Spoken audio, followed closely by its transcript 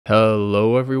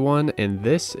Hello everyone, and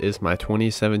this is my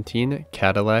 2017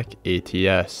 Cadillac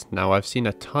ATS. Now I've seen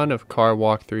a ton of car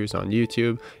walkthroughs on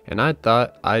YouTube and I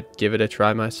thought I'd give it a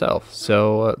try myself.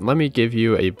 So let me give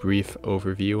you a brief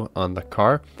overview on the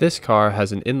car. This car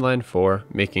has an inline 4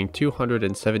 making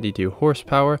 272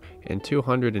 horsepower and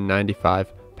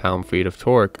 295 pound-feet of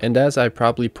torque. And as I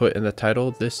probably put in the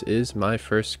title, this is my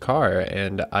first car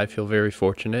and I feel very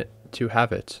fortunate to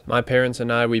have it. My parents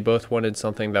and we both wanted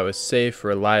something that was safe,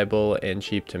 reliable, and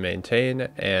cheap to maintain,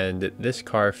 and this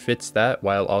car fits that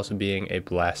while also being a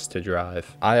blast to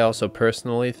drive. I also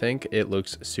personally think it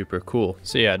looks super cool.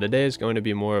 So yeah, today is going to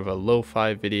be more of a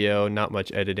lo-fi video, not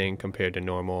much editing compared to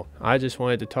normal. I just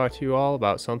wanted to talk to you all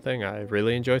about something I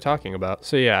really enjoy talking about.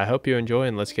 So yeah, I hope you enjoy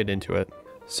and let's get into it.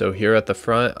 So here at the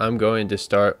front, I'm going to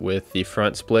start with the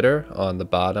front splitter on the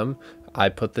bottom. I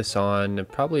put this on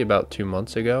probably about 2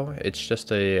 months ago. It's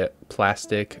just a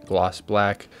plastic gloss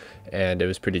black and it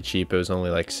was pretty cheap. It was only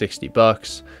like 60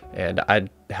 bucks and I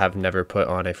have never put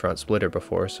on a front splitter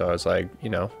before. So I was like, you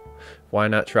know, why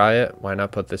not try it? Why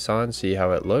not put this on, see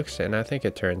how it looks? And I think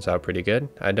it turns out pretty good.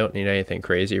 I don't need anything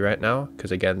crazy right now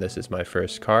because again, this is my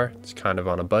first car. It's kind of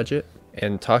on a budget.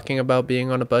 And talking about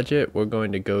being on a budget, we're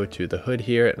going to go to the hood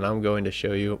here and I'm going to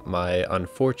show you my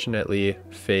unfortunately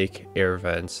fake air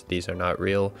vents. These are not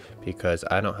real because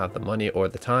I don't have the money or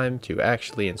the time to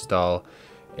actually install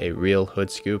a real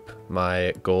hood scoop.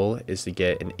 My goal is to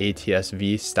get an ATS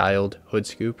V styled hood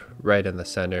scoop right in the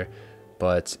center,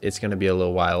 but it's going to be a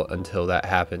little while until that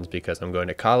happens because I'm going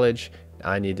to college.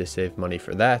 I need to save money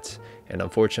for that, and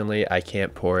unfortunately I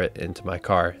can't pour it into my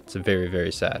car. It's very,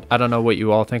 very sad. I don't know what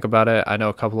you all think about it. I know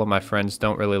a couple of my friends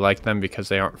don't really like them because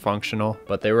they aren't functional,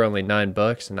 but they were only 9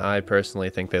 bucks and I personally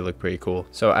think they look pretty cool.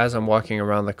 So as I'm walking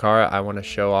around the car, I want to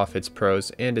show off its pros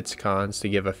and its cons to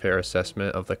give a fair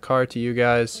assessment of the car to you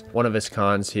guys. One of its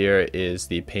cons here is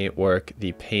the paint work.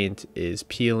 The paint is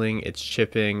peeling, it's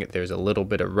chipping, there's a little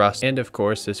bit of rust, and of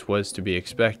course this was to be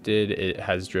expected. It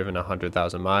has driven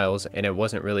 100,000 miles and it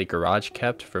wasn't really garage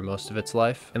kept for most of its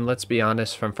life. And let's be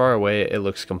honest, from far away it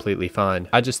looks completely fine.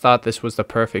 I just thought this was the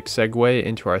perfect segue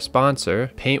into our sponsor,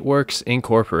 Paintworks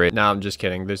Incorporated. Now I'm just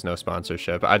kidding, there's no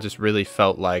sponsorship. I just really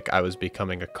felt like I was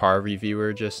becoming a car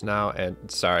reviewer just now, and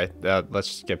sorry, let's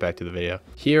just get back to the video.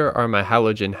 Here are my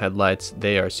halogen headlights.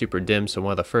 They are super dim, so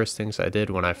one of the first things I did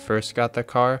when I first got the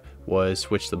car was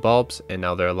switch the bulbs, and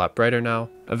now they're a lot brighter now.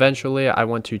 Eventually I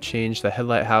want to change the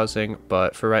headlight housing,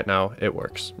 but for right now it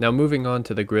works. Now moving on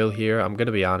to the grill here, I'm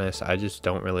gonna be honest, I just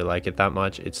don't really like it that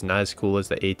much. It's not as cool as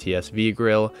the ATS V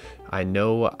grill. I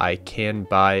know I can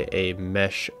buy a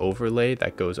mesh overlay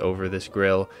that goes over this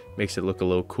grill, makes it look a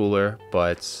little cooler,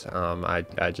 but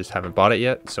I just haven't bought it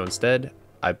yet. So instead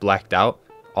I blacked out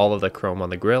all of the chrome on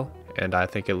the grill, and I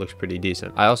think it looks pretty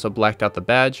decent. I also blacked out the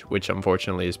badge, which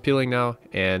unfortunately is peeling now,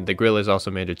 and the grill is also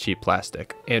made of cheap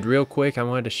plastic. And real quick, I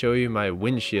wanted to show you my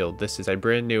windshield. This is a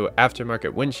brand new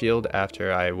aftermarket windshield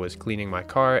after I was cleaning my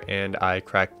car and I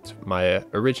cracked my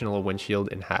original windshield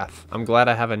in half. I'm glad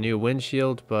I have a new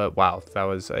windshield, but wow, that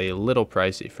was a little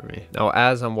pricey for me. Now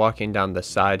as I'm walking down the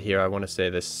side here, I want to say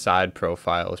this side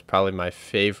profile is probably my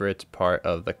favorite part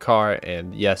of the car,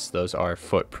 and yes, those are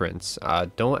footprints.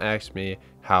 Don't ask me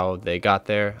how they got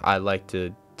there. I like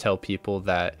to tell people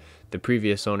that the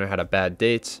previous owner had a bad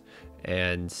date,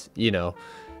 and you know,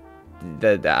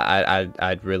 that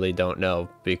I really don't know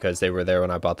because they were there when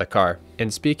I bought the car.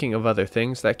 And speaking of other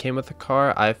things that came with the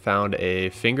car, I found a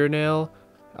fingernail,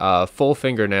 full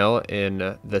fingernail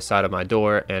in the side of my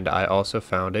door, and I also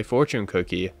found a fortune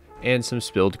cookie and some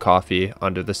spilled coffee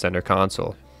under the center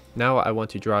console. Now I want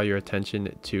to draw your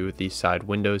attention to the side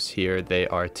windows here. They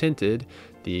are tinted.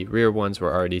 The rear ones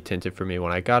were already tinted for me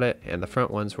when I got it, and the front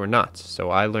ones were not.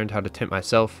 So I learned how to tint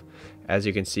myself. As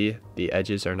you can see, the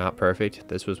edges are not perfect.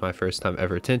 This was my first time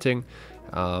ever tinting.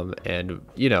 And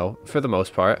you know, for the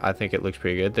most part, I think it looks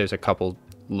pretty good. There's a couple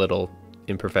little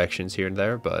imperfections here and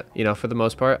there, but you know, for the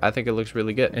most part I think it looks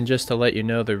really good. And just to let you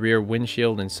know, the rear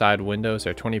windshield and side windows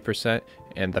are 20%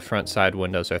 and the front side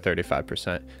windows are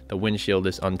 35%. The windshield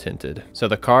is untinted, so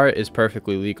the car is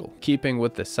perfectly legal. Keeping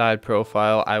with the side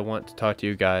profile, I want to talk to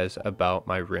you guys about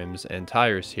my rims and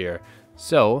tires here.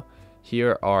 So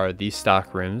here are the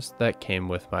stock rims that came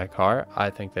with my car. I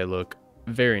think they look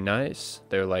very nice.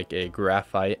 They're like a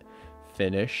graphite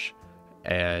finish.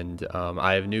 And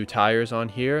I have new tires on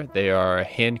here. They are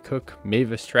Hankook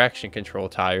Mavis traction control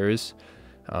tires.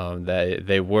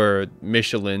 They were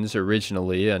Michelin's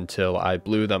originally until I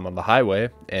blew them on the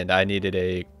highway and I needed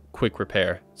a quick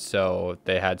repair. So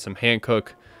they had some Hankook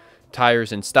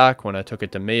tires in stock when I took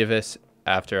it to Mavis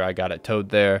after I got it towed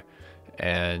there,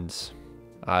 and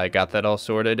I got that all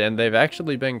sorted, and they've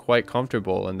actually been quite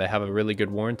comfortable, and they have a really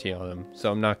good warranty on them,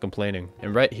 so I'm not complaining.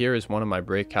 And right here is one of my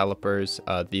brake calipers.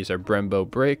 These are Brembo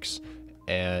brakes,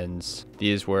 and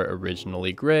these were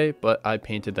originally gray, but I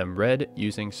painted them red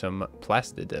using some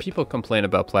Plastidip. People complain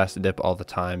about Plastidip all the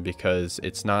time because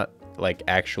it's not like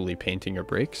actually painting your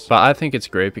brakes, but I think it's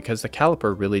great because the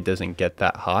caliper really doesn't get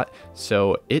that hot,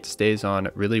 so it stays on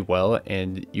really well,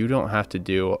 and you don't have to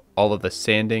do all of the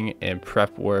sanding and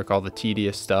prep work, all the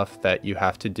tedious stuff that you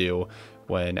have to do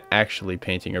when actually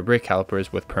painting your brake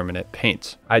calipers with permanent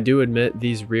paint. I do admit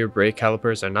these rear brake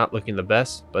calipers are not looking the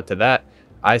best, but to that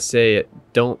I say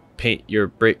don't paint your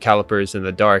brake calipers in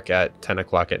the dark at 10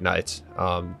 o'clock at night.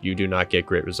 You do not get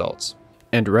great results.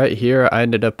 And right here, I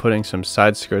ended up putting some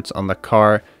side skirts on the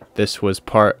car. This was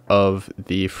part of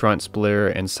the front splitter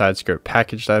and side skirt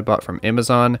package that I bought from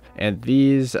Amazon. And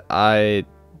these I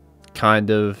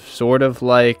sort of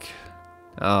like.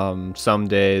 Some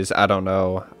days, I don't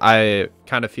know. I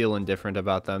kind of feel indifferent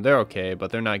about them. They're okay,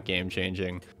 but they're not game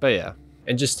changing. But yeah.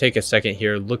 And just take a second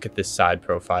here, look at this side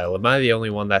profile. Am I the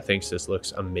only one that thinks this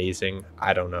looks amazing?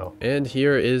 I don't know. And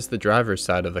here is the driver's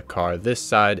side of the car. This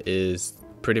side is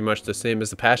pretty much the same as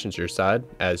the passenger side,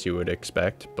 as you would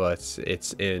expect, but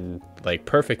it's in like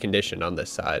perfect condition on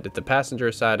this side. The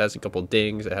passenger side has a couple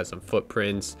dings, it has some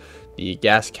footprints, the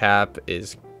gas cap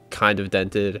is kind of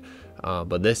dented,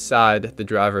 but this side, the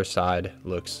driver's side,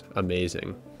 looks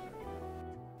amazing.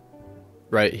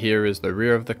 Right here is the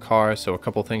rear of the car, so a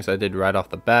couple things I did right off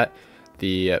the bat.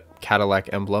 The Cadillac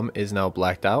emblem is now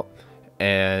blacked out,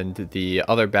 and the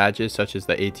other badges such as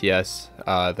the ATS,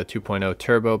 the 2.0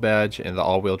 turbo badge, and the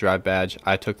all-wheel drive badge,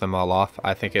 I took them all off.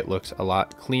 I think it looks a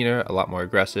lot cleaner, a lot more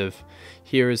aggressive.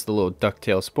 Here is the little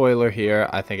ducktail spoiler here.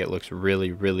 I think it looks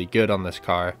really, really good on this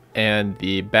car. And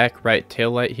the back right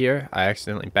taillight here, I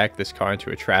accidentally backed this car into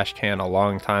a trash can a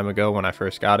long time ago when I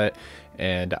first got it,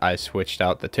 and I switched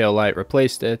out the taillight,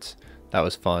 replaced it. That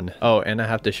was fun. Oh, and I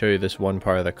have to show you this one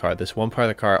part of the car. This one part of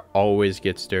the car always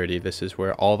gets dirty. This is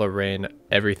where all the rain,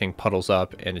 everything puddles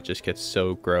up, and it just gets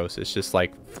so gross. It's just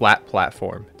like flat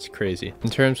platform. It's crazy. In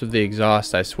terms of the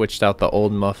exhaust, I switched out the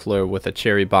old muffler with a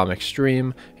Cherry Bomb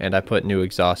Extreme, and I put new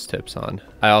exhaust tips on.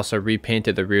 I also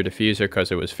repainted the rear diffuser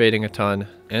because it was fading a ton.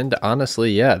 And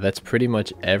honestly, yeah, that's pretty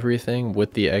much everything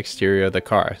with the exterior of the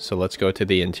car. So let's go to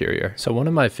the interior. So one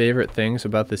of my favorite things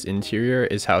about this interior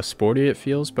is how sporty it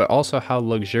feels, but also how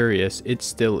luxurious it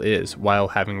still is while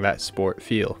having that sport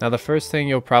feel. Now, the first thing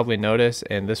you'll probably notice,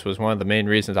 and this was one of the main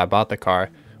reasons I bought the car,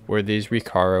 were these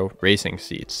Recaro racing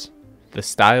seats. The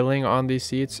styling on these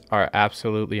seats are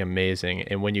absolutely amazing,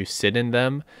 and when you sit in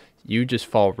them, you just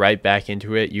fall right back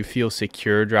into it. You feel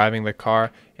secure driving the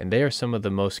car, and they are some of the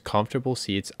most comfortable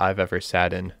seats I've ever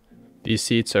sat in. These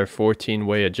seats are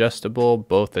 14-way adjustable.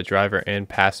 Both the driver and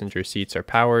passenger seats are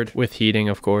powered, with heating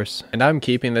of course. And I'm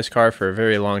keeping this car for a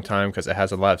very long time because it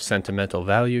has a lot of sentimental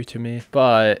value to me.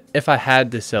 But if I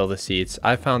had to sell the seats,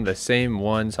 I found the same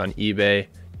ones on eBay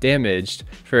damaged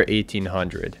for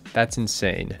 $1,800. That's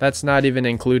insane. That's not even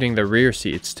including the rear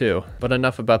seats too. But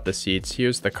enough about the seats.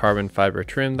 Here's the carbon fiber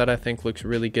trim that I think looks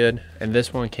really good. And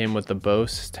this one came with the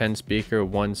Bose 10 speaker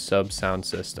 1 sub sound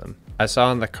system. I saw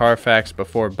on the Carfax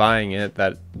before buying it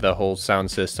that the whole sound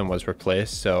system was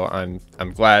replaced, so I'm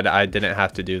glad I didn't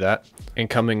have to do that. And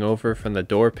coming over from the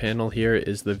door panel here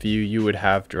is the view you would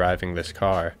have driving this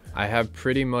car. I have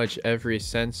pretty much every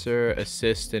sensor,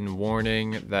 assist, and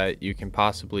warning that you can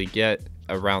possibly get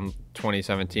around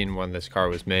 2017 when this car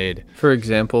was made. For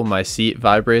example, my seat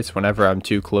vibrates whenever I'm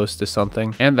too close to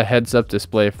something, and the heads-up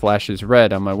display flashes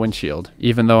red on my windshield,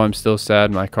 even though I'm still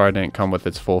sad my car didn't come with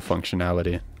its full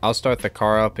functionality. I'll start the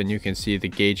car up and you can see the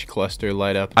gauge cluster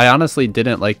light up. I honestly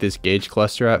didn't like this gauge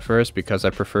cluster at first because I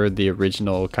preferred the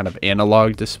original kind of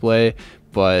analog display,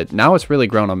 but now it's really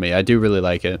grown on me. I do really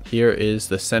like it. Here is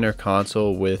the center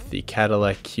console with the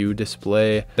Cadillac Q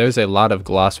display. There's a lot of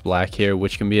gloss black here,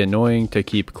 which can be annoying to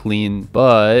keep clean,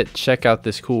 but check out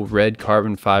this cool red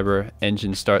carbon fiber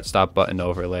engine start stop button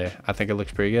overlay. I think it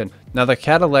looks pretty good. Now the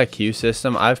Cadillac Q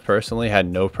system, I've personally had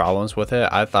no problems with it.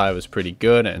 I thought it was pretty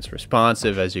good and it's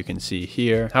responsive, as you can see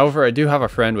here. However, I do have a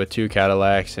friend with 2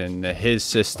 Cadillacs and his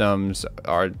systems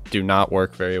do not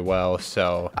work very well,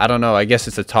 so I don't know. I guess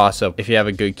it's a toss-up if you have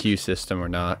a good Q system or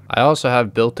not. I also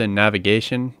have built-in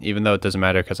navigation, even though it doesn't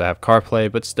matter because I have CarPlay,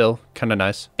 but still kind of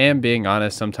nice. And being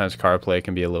honest, sometimes CarPlay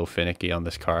can be a little finicky on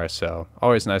this car, so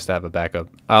always nice to have a backup.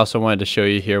 I also wanted to show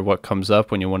you here what comes up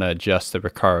when you want to adjust the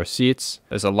Recaro seats.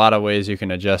 There's a lot of ways you can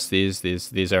adjust these.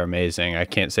 These are amazing. I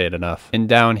can't say it enough. And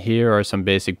down here are some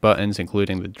basic buttons,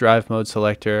 including the drive mode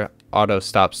selector, auto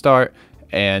stop start,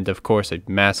 and of course a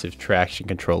massive traction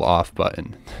control off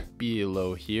button.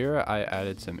 Below here I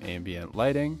added some ambient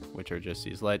lighting, which are just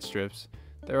these light strips.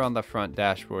 They're on the front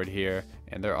dashboard here,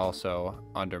 and they're also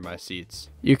under my seats.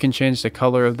 You can change the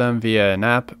color of them via an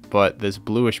app, but this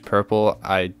bluish purple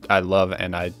I love,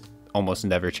 and I almost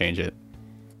never change it.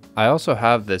 I also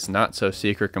have this not so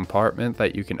secret compartment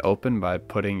that you can open by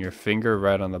putting your finger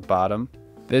right on the bottom.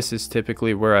 This is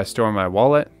typically where I store my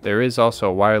wallet. There is also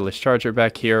a wireless charger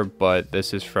back here, but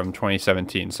this is from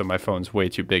 2017, so my phone's way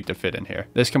too big to fit in here.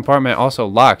 This compartment also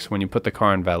locks when you put the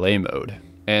car in valet mode.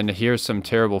 And here's some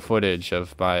terrible footage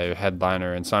of my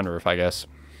headliner and sunroof, I guess.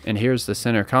 And here's the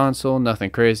center console, nothing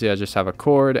crazy, I just have a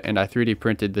cord, and I 3D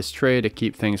printed this tray to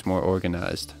keep things more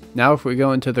organized. Now if we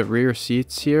go into the rear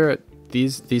seats here,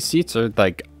 these seats are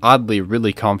like oddly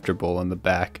really comfortable in the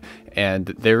back, and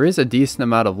there is a decent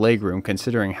amount of legroom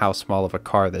considering how small of a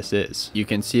car this is. You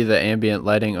can see the ambient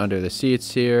lighting under the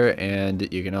seats here,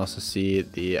 and you can also see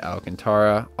the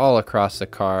Alcantara all across the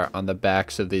car on the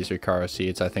backs of these Recaro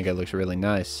seats. I think it looks really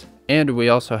nice. And we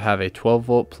also have a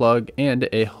 12-volt plug and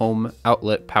a home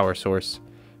outlet power source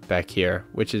back here,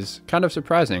 which is kind of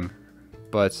surprising,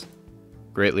 but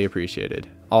greatly appreciated.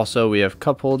 Also, we have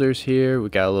cup holders here. We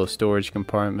got a little storage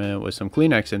compartment with some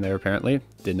Kleenex in there apparently.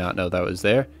 Did not know that was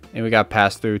there. And we got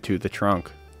pass-through to the trunk.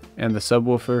 And the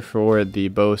subwoofer for the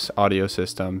Bose audio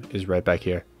system is right back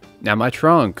here. Now my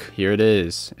trunk, here it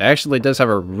is. It actually does have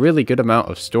a really good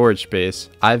amount of storage space.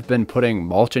 I've been putting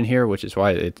mulch in here, which is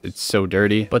why it's so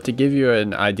dirty. But to give you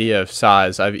an idea of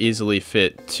size, I've easily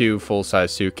fit 2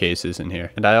 full-size suitcases in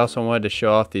here. And I also wanted to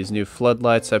show off these new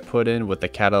floodlights I put in with the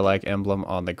Cadillac emblem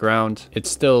on the ground.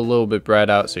 It's still a little bit bright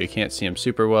out, so you can't see them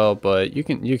super well, but you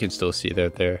can still see they're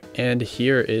there. And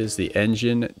here is the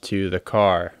engine to the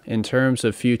car. In terms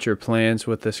of future plans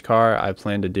with this car, I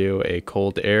plan to do a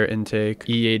cold air intake,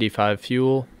 E85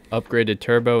 fuel, upgraded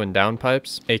turbo and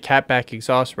downpipes, a catback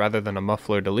exhaust rather than a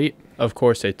muffler delete, of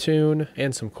course a tune,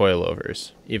 and some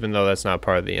coilovers, even though that's not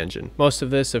part of the engine. Most of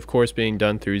this, of course, being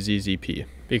done through ZZP,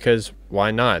 because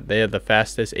why not? They have the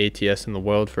fastest ATS in the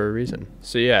world for a reason.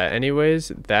 So yeah,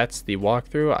 anyways, that's the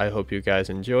walkthrough. I hope you guys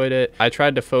enjoyed it. I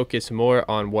tried to focus more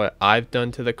on what I've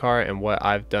done to the car and what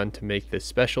I've done to make this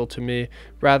special to me,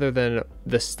 rather than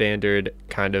the standard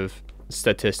kind of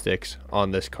statistics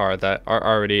on this car that are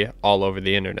already all over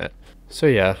the internet. So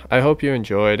yeah, I hope you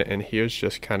enjoyed, and here's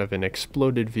just kind of an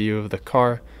exploded view of the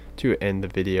car to end the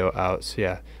video out. So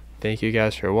yeah, thank you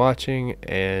guys for watching,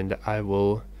 and I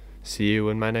will see you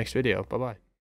in my next video. Bye bye.